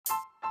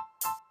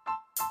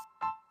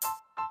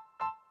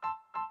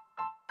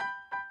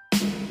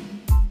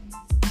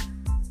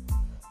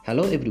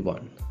Hello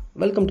everyone,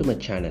 welcome to my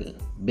channel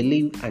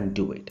Believe and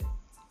Do It.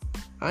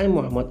 I am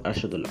Muhammad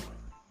Arshadullah.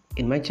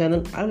 In my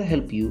channel, I will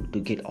help you to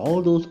get all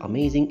those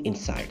amazing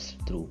insights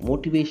through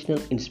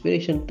motivational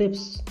inspiration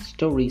tips,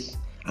 stories,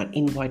 and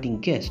inviting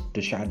guests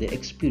to share their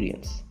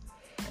experience,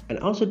 and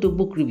also to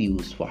book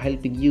reviews for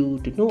helping you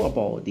to know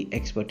about the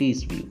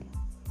expertise view.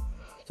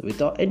 So,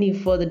 without any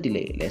further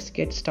delay, let's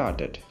get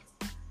started.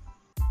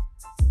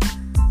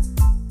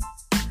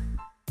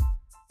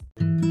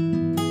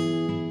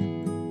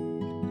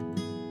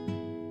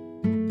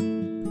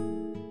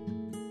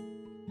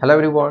 Hello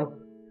everyone.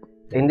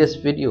 In this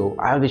video,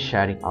 I'll be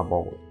sharing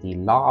about the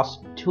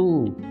last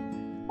two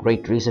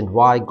great reasons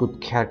why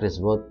good character is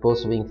worth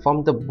pursuing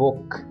from the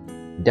book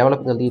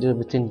Developing a Leader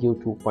Within You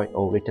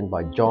 2.0, written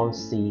by John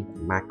C.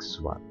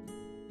 Maxwell.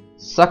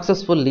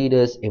 Successful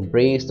leaders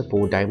embrace the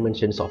 4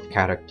 dimensions of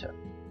character.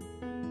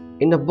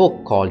 In a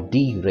book called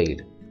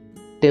Derailed,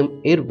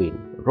 Tim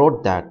Irwin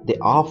wrote that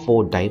there are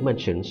 4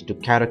 dimensions to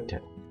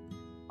character: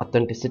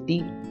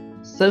 authenticity,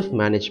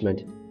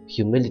 self-management,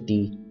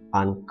 humility,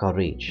 and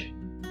courage.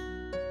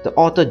 The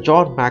author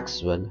John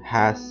Maxwell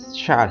has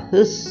shared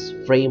his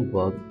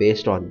framework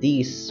based on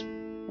these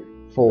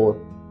 4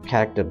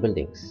 character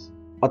buildings.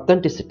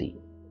 Authenticity.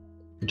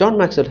 John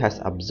Maxwell has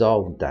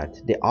observed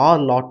that there are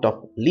a lot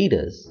of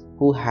leaders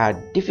who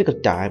had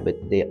difficult time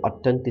with their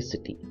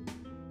authenticity.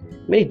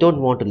 Many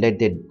don't want to let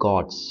their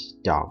guards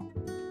down.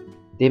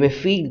 They may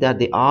feel that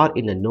they are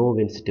in a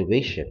no-win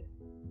situation.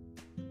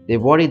 They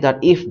worry that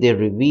if they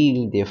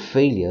reveal their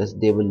failures,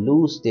 they will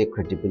lose their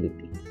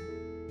credibility.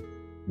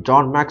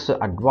 John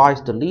Maxwell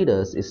advised the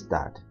leaders is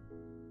that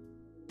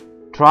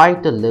try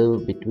to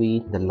live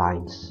between the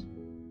lines,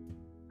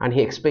 and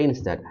he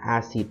explains that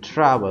as he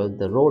traveled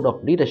the road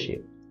of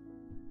leadership,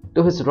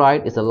 to his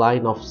right is a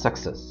line of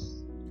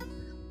success.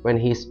 When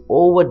he is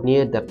over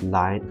near that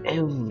line,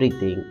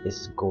 everything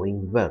is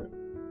going well,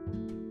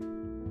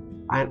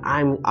 and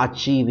I'm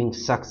achieving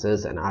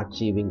success and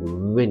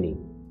achieving winning.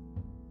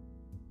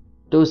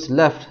 To his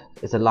left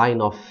is a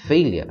line of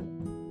failure.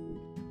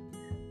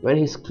 When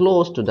he's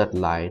close to that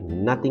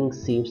line, nothing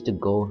seems to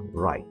go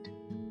right,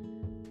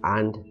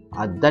 and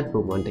at that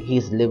moment he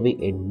is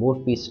living in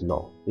Murphy's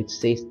law, which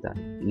says that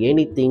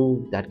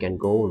anything that can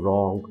go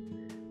wrong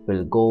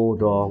will go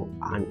wrong,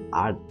 and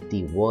at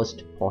the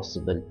worst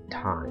possible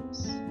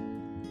times.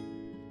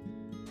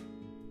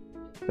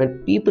 When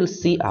people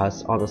see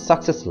us on the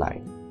success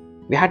line,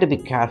 we have to be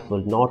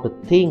careful not to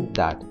think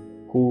that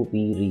who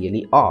we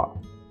really are.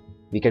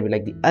 We can be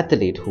like the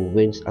athlete who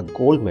wins a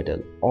gold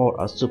medal or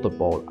a Super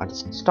Bowl and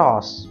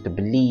starts to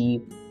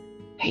believe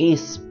he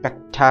is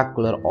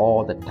spectacular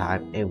all the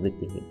time,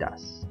 everything he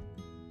does.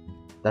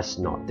 That's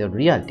not the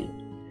reality.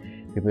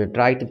 We may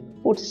try to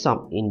put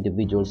some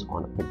individuals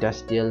on a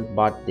pedestal,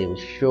 but they will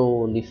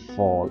surely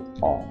fall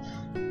off.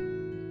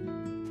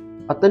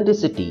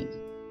 Authenticity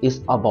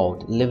is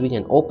about living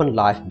an open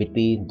life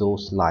between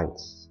those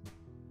lines.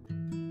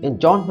 In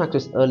John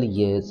Maxwell's early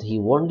years, he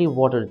only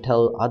wanted to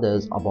tell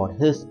others about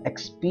his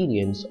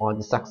experience on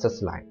the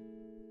success line.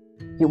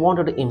 He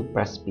wanted to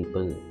impress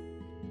people,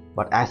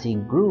 but as he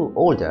grew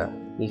older,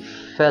 he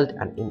felt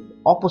an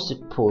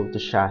opposite pull to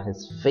share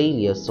his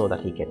failures so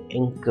that he can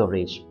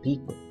encourage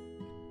people.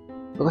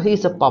 Because he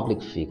is a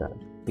public figure,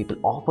 people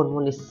often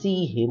only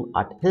see him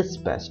at his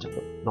best,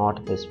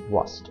 not his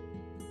worst.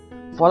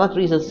 For that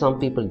reason, some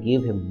people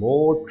give him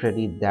more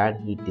credit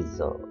than he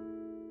deserves.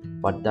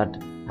 But that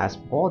has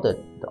bothered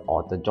the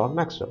author John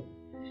Maxwell.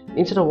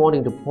 Instead of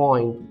wanting to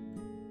point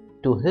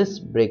to his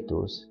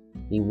breakthroughs,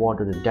 he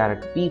wanted to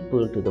direct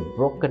people to the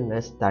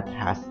brokenness that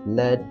has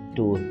led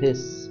to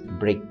his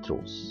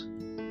breakthroughs.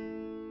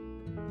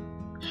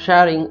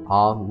 Sharing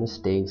our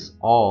mistakes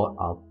or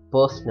our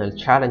personal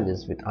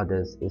challenges with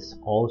others is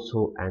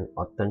also an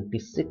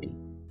authenticity.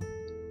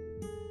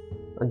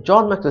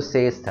 John Maxwell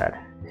says that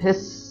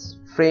his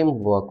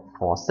framework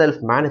for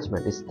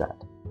self-management is that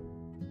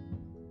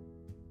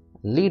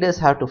leaders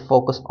have to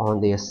focus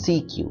on their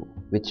CQ,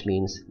 which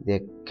means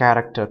their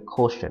character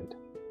quotient.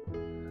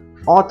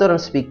 Author and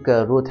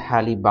speaker Ruth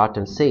Haley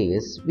Barton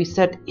says, we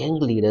set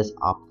young leaders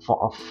up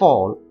for a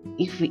fall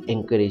if we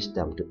encourage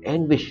them to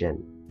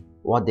envision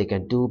what they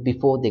can do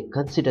before they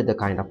consider the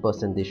kind of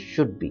person they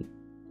should be.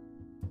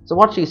 So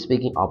what she is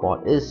speaking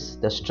about is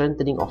the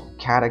strengthening of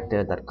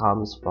character that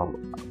comes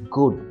from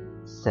good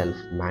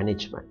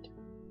self-management.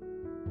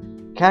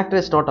 Character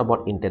is not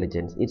about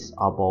intelligence, it's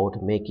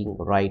about making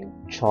right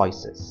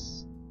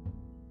choices.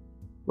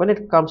 When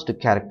it comes to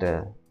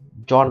character,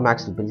 John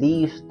Maxwell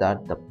believes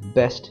that the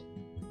best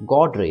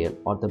guardrail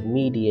or the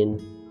median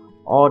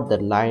or the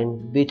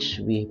line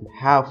which we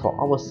have for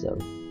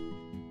ourselves,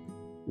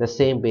 the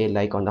same way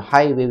like on the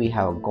highway we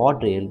have a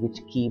guardrail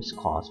which keeps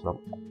cars from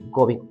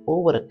going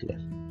over a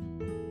cliff.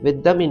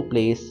 With them in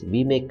place,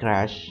 we may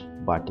crash,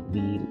 but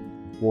we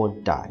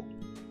won't die.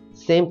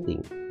 Same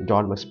thing,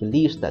 John Maxwell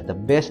believes that the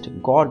best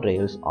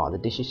guardrails are the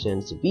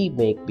decisions we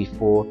make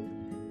before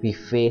we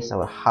face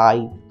our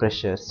high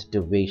pressure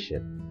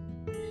situation.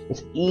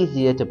 It's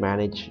easier to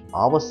manage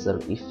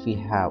ourselves if we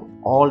have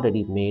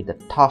already made the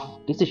tough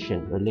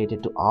decision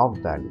related to our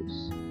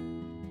values.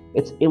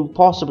 It's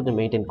impossible to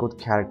maintain good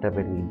character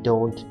when we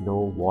don't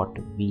know what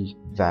we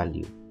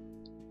value.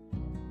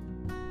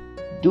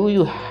 Do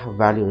you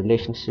value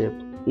relationship?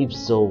 If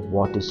so,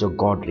 what is your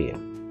guardrail?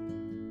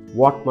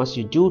 What must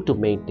you do to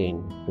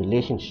maintain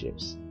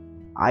relationships?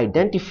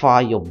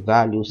 Identify your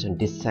values and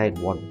decide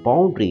what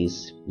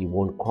boundaries you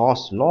won't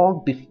cross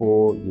long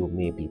before you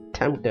may be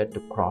tempted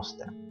to cross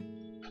them.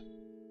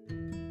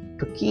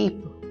 To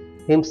keep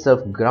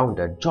himself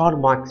grounded, John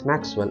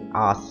Maxwell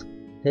asked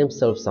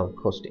himself some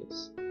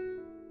questions.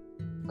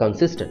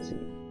 Consistency.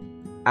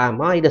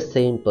 Am I the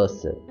same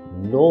person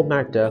no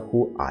matter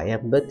who I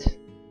am with?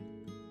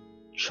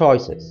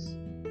 Choices.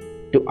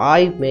 Do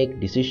I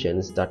make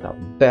decisions that are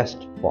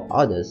best for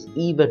others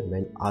even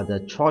when other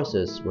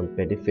choices will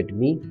benefit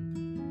me?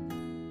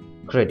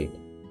 Credit.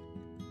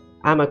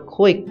 Am I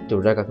quick to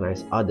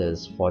recognize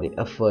others for the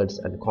efforts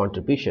and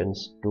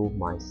contributions to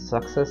my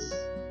success?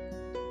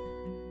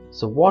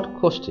 So what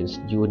questions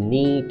do you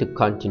need to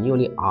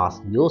continually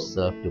ask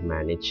yourself to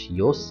manage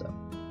yourself?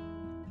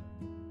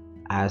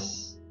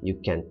 As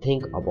you can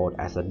think about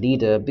as a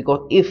leader,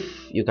 because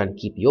if you can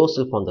keep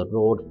yourself on the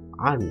road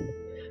and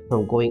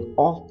from going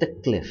off the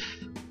cliff,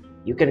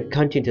 you can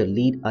continue to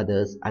lead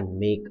others and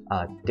make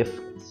a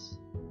difference.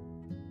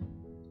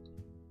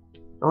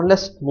 Now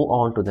let's move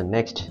on to the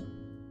next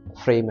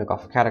framework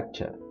of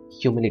character,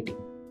 humility.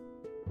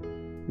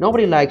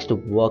 Nobody likes to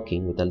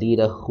working with a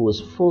leader who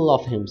is full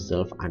of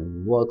himself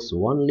and works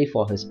only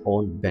for his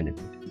own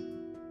benefit.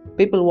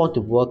 People want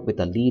to work with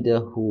a leader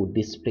who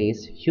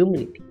displays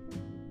humility.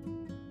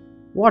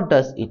 What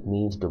does it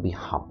mean to be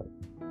humble?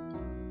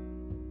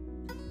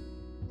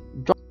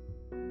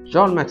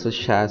 John Maxwell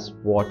shares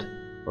what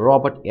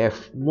Robert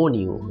F.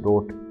 Monroe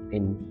wrote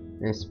in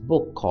his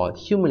book called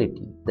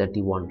Humility,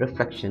 31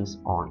 Reflections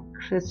on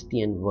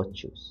Christian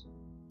Virtues.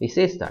 He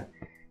says that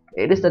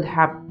it is the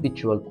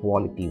habitual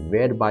quality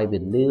whereby we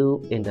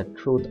live in the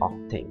truth of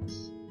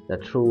things, the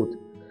truth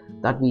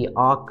that we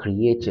are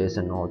creatures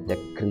and not the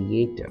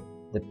creator,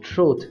 the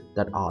truth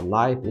that our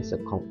life is a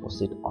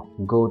composite of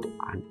good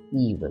and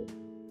evil,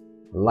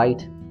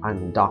 light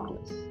and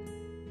darkness,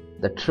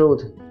 the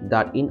truth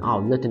that in our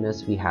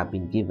littleness we have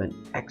been given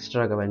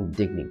extravagant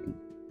dignity.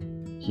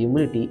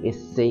 Humility is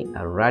saying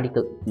a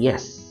radical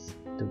yes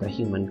to the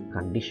human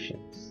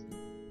conditions.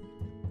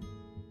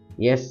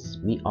 Yes,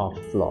 we are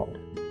flawed.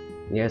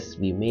 Yes,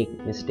 we make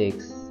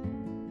mistakes.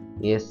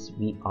 Yes,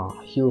 we are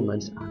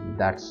humans, and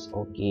that's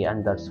okay,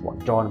 and that's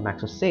what John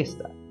Maxwell says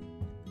that.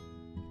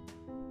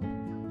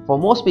 For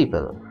most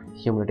people,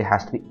 humility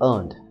has to be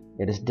earned.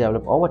 It is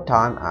developed over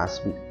time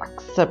as we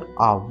accept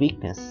our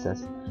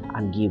weaknesses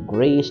and give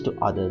grace to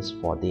others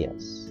for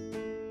theirs.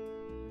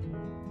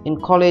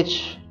 In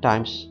college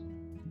times,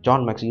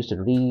 John Maxwell used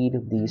to read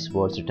these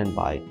words written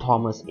by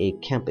Thomas A.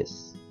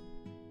 Kempis.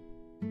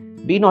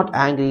 Be not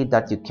angry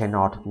that you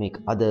cannot make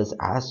others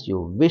as you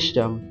wish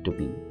them to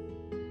be,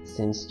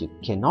 since you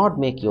cannot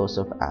make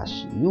yourself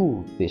as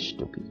you wish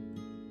to be.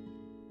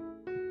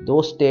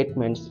 Those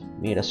statements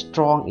made a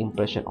strong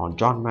impression on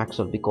John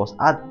Maxwell because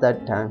at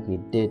that time he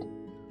did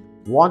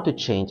want to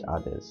change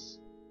others.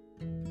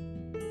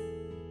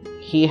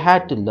 He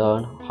had to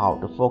learn how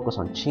to focus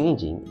on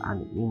changing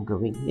and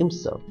improving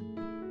himself,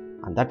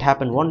 and that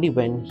happened only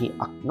when he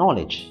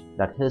acknowledged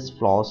that his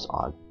flaws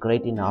are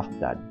great enough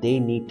that they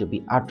need to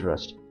be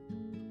addressed,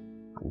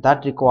 and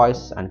that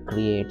requires and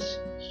creates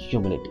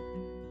humility.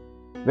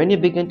 When you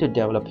begin to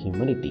develop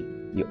humility,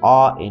 you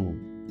are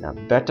in a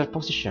better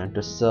position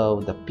to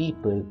serve the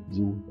people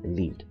you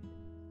lead.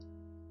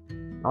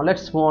 Now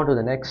let's move on to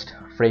the next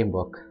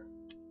framework,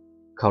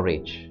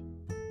 courage.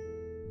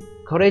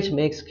 Courage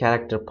makes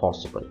character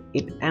possible.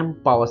 It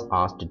empowers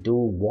us to do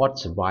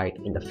what's right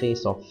in the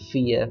face of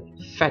fear,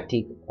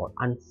 fatigue, or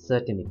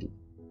uncertainty.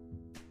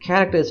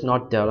 Character is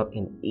not developed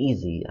in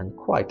easy and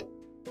quiet.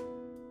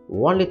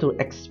 Only through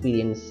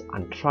experience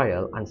and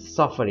trial and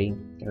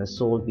suffering can a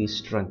soul be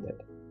strengthened.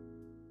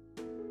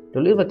 To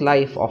live a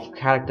life of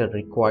character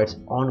requires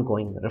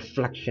ongoing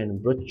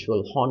reflection,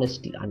 ritual,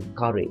 honesty, and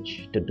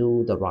courage to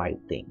do the right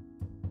thing.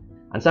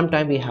 And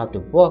sometimes we have to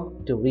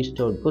work to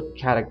restore good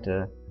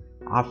character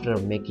after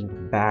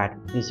making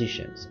bad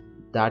decisions.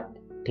 That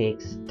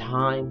takes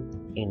time,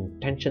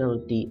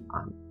 intentionality,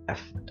 and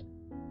effort.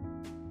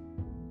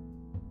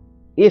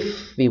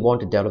 If we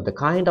want to develop the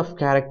kind of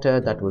character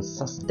that will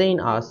sustain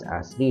us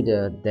as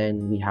leader,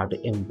 then we have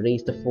to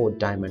embrace the 4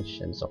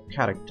 dimensions of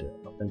character: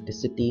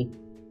 authenticity,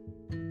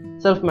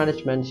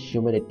 self-management,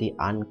 humility,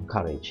 and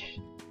courage.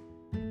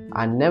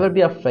 And never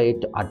be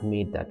afraid to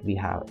admit that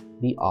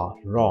we are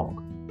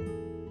wrong.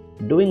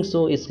 Doing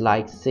so is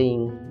like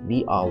saying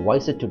we are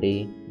wiser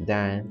today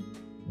than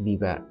we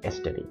were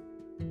yesterday.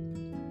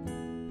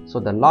 So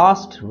the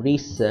last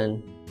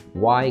reason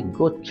why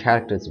good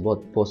character is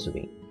worth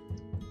pursuing.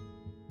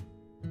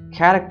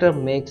 Character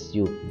makes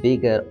you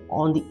bigger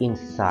on the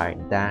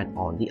inside than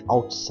on the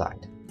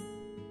outside.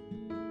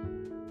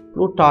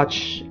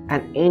 Plutarch,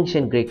 an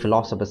ancient Greek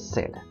philosopher,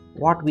 said,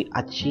 what we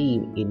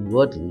achieve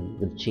inwardly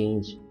will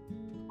change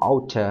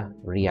outer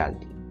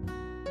reality.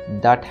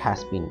 That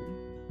has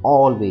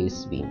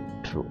always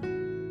been true.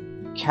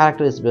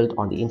 Character is built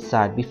on the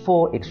inside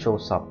before it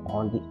shows up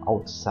on the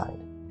outside.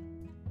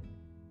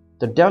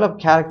 To develop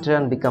character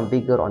and become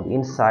bigger on the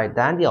inside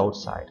than the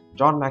outside,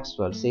 John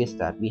Maxwell says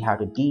that we have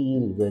to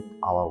deal with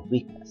our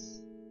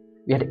weakness.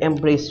 We have to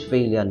embrace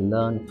failure and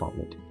learn from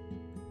it.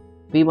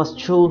 We must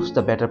choose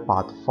the better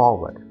path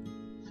forward.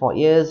 For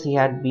years he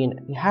had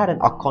an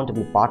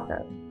accountable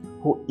partner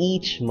who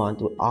each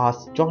month would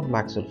ask John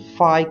Maxwell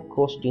 5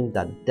 questions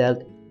that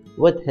dealt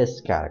with his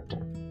character.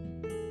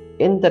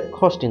 In that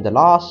question, the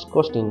last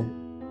question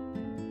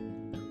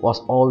was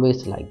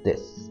always like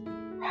this: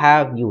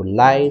 have you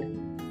lied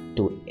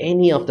to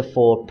any of the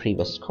 4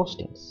 previous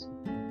questions?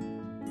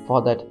 For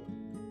that,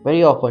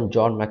 very often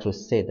John Maxwell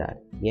said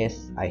that,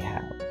 yes, I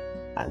have.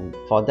 And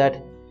for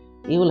that,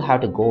 he will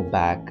have to go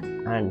back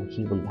and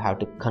he will have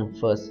to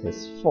confess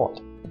his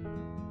fault.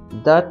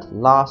 That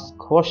last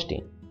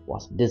question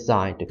was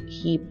designed to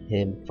keep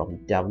him from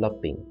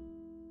developing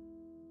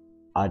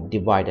a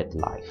divided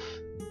life.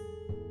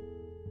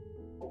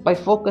 By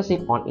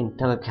focusing on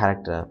internal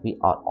character, we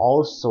are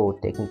also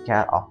taking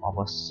care of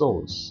our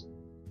souls.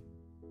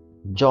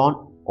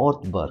 John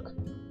Ortberg,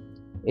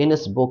 in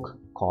his book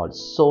called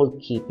Soul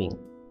Keeping,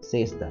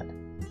 says that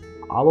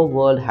our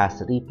world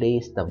has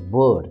replaced the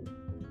word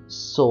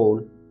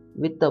soul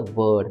with the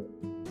word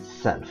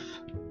self.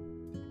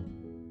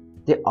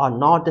 They are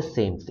not the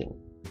same thing.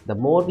 The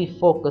more we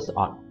focus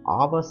on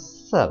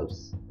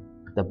ourselves,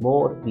 the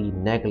more we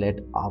neglect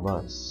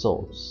our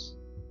souls.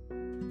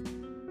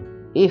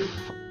 If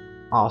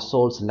our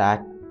souls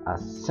lack a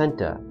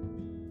center,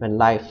 when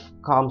life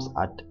comes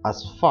at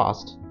us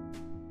fast,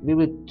 we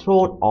will be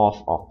thrown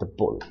off of the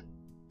bull.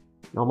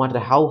 No matter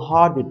how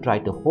hard we try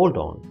to hold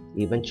on,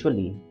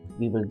 eventually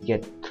we will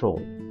get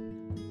thrown.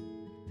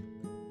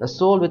 The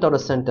soul without a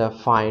center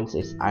finds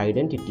its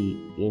identity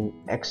in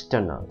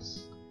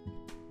externals.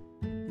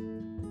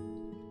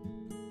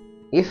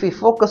 If we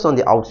focus on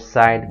the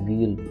outside, we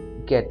will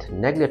get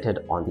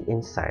neglected on the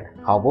inside.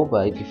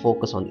 However, if we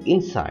focus on the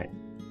inside,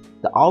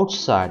 the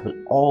outside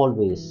will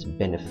always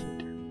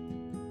benefit.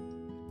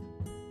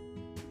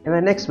 In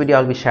my next video,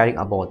 I'll be sharing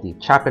about the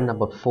chapter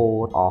number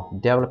 4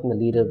 of Developing a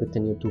Leader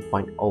Within You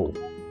 2.0,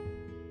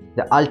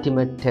 the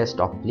ultimate test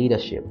of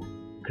leadership,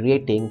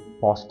 creating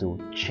positive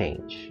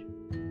change.